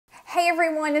Hey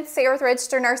everyone, it's Sarah with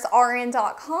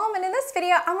RegisteredNurseRN.com, and in this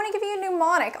video I'm going to give you a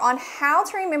mnemonic on how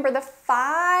to remember the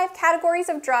 5 categories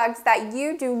of drugs that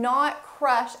you do not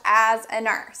crush as a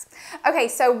nurse. Okay,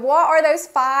 so what are those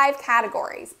 5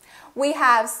 categories? We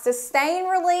have sustained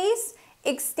release,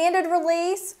 extended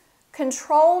release,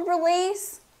 controlled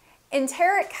release,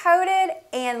 enteric-coated,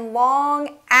 and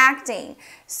long-acting.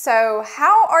 So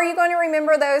how are you going to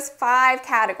remember those 5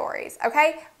 categories?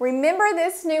 Okay, remember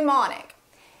this mnemonic.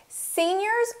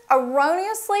 Seniors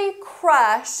erroneously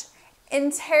crush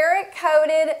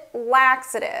enteric-coated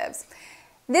laxatives.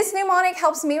 This mnemonic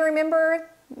helps me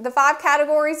remember the 5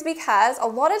 categories because a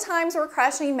lot of times we're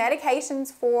crushing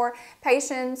medications for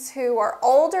patients who are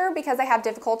older because they have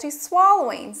difficulty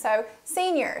swallowing, so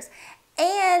seniors.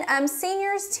 And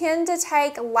seniors tend to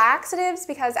take laxatives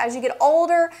because as you get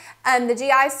older, the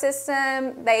GI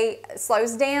system,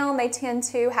 slows down. They tend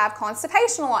to have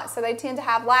constipation a lot, so they tend to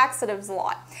have laxatives a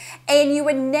lot. And you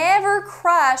would never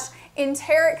crush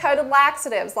enteric-coated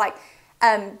laxatives like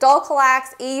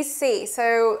Dulcolax, EC.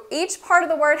 So each part of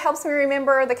the word helps me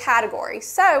remember the category.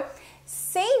 So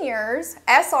seniors,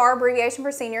 SR, abbreviation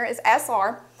for senior is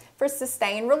SR for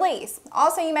sustained release.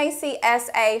 Also, you may see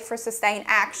SA for sustained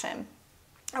action.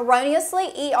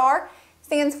 Erroneously, ER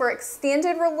stands for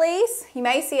extended release. You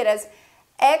may see it as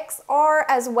XR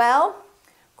as well.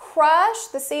 Crush,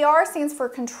 the CR stands for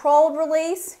controlled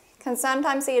release. You can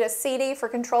sometimes see it as CD for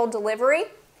controlled delivery.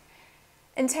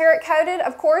 Enteric-coated,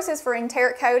 of course, is for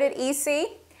enteric-coated,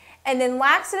 EC. And then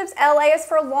laxatives, LA is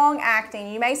for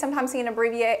long-acting. You may sometimes see an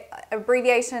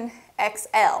abbreviation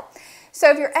XL. So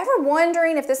if you're ever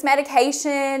wondering if this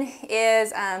medication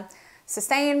is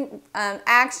sustained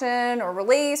action or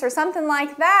release or something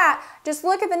like that, just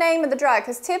look at the name of the drug,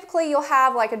 because typically you'll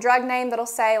have like a drug name that'll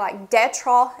say like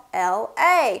Detrol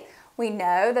LA. We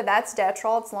know that that's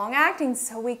Detrol, it's long acting,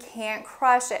 so we can't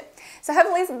crush it. So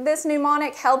hopefully this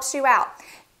mnemonic helps you out.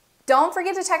 Don't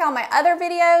forget to check out my other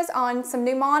videos on some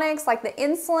mnemonics, like the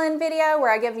insulin video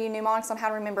where I give you mnemonics on how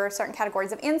to remember certain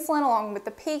categories of insulin along with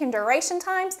the peak and duration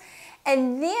times.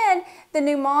 And then the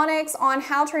mnemonics on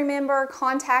how to remember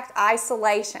contact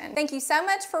isolation. Thank you so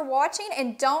much for watching,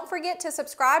 and don't forget to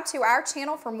subscribe to our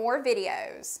channel for more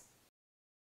videos.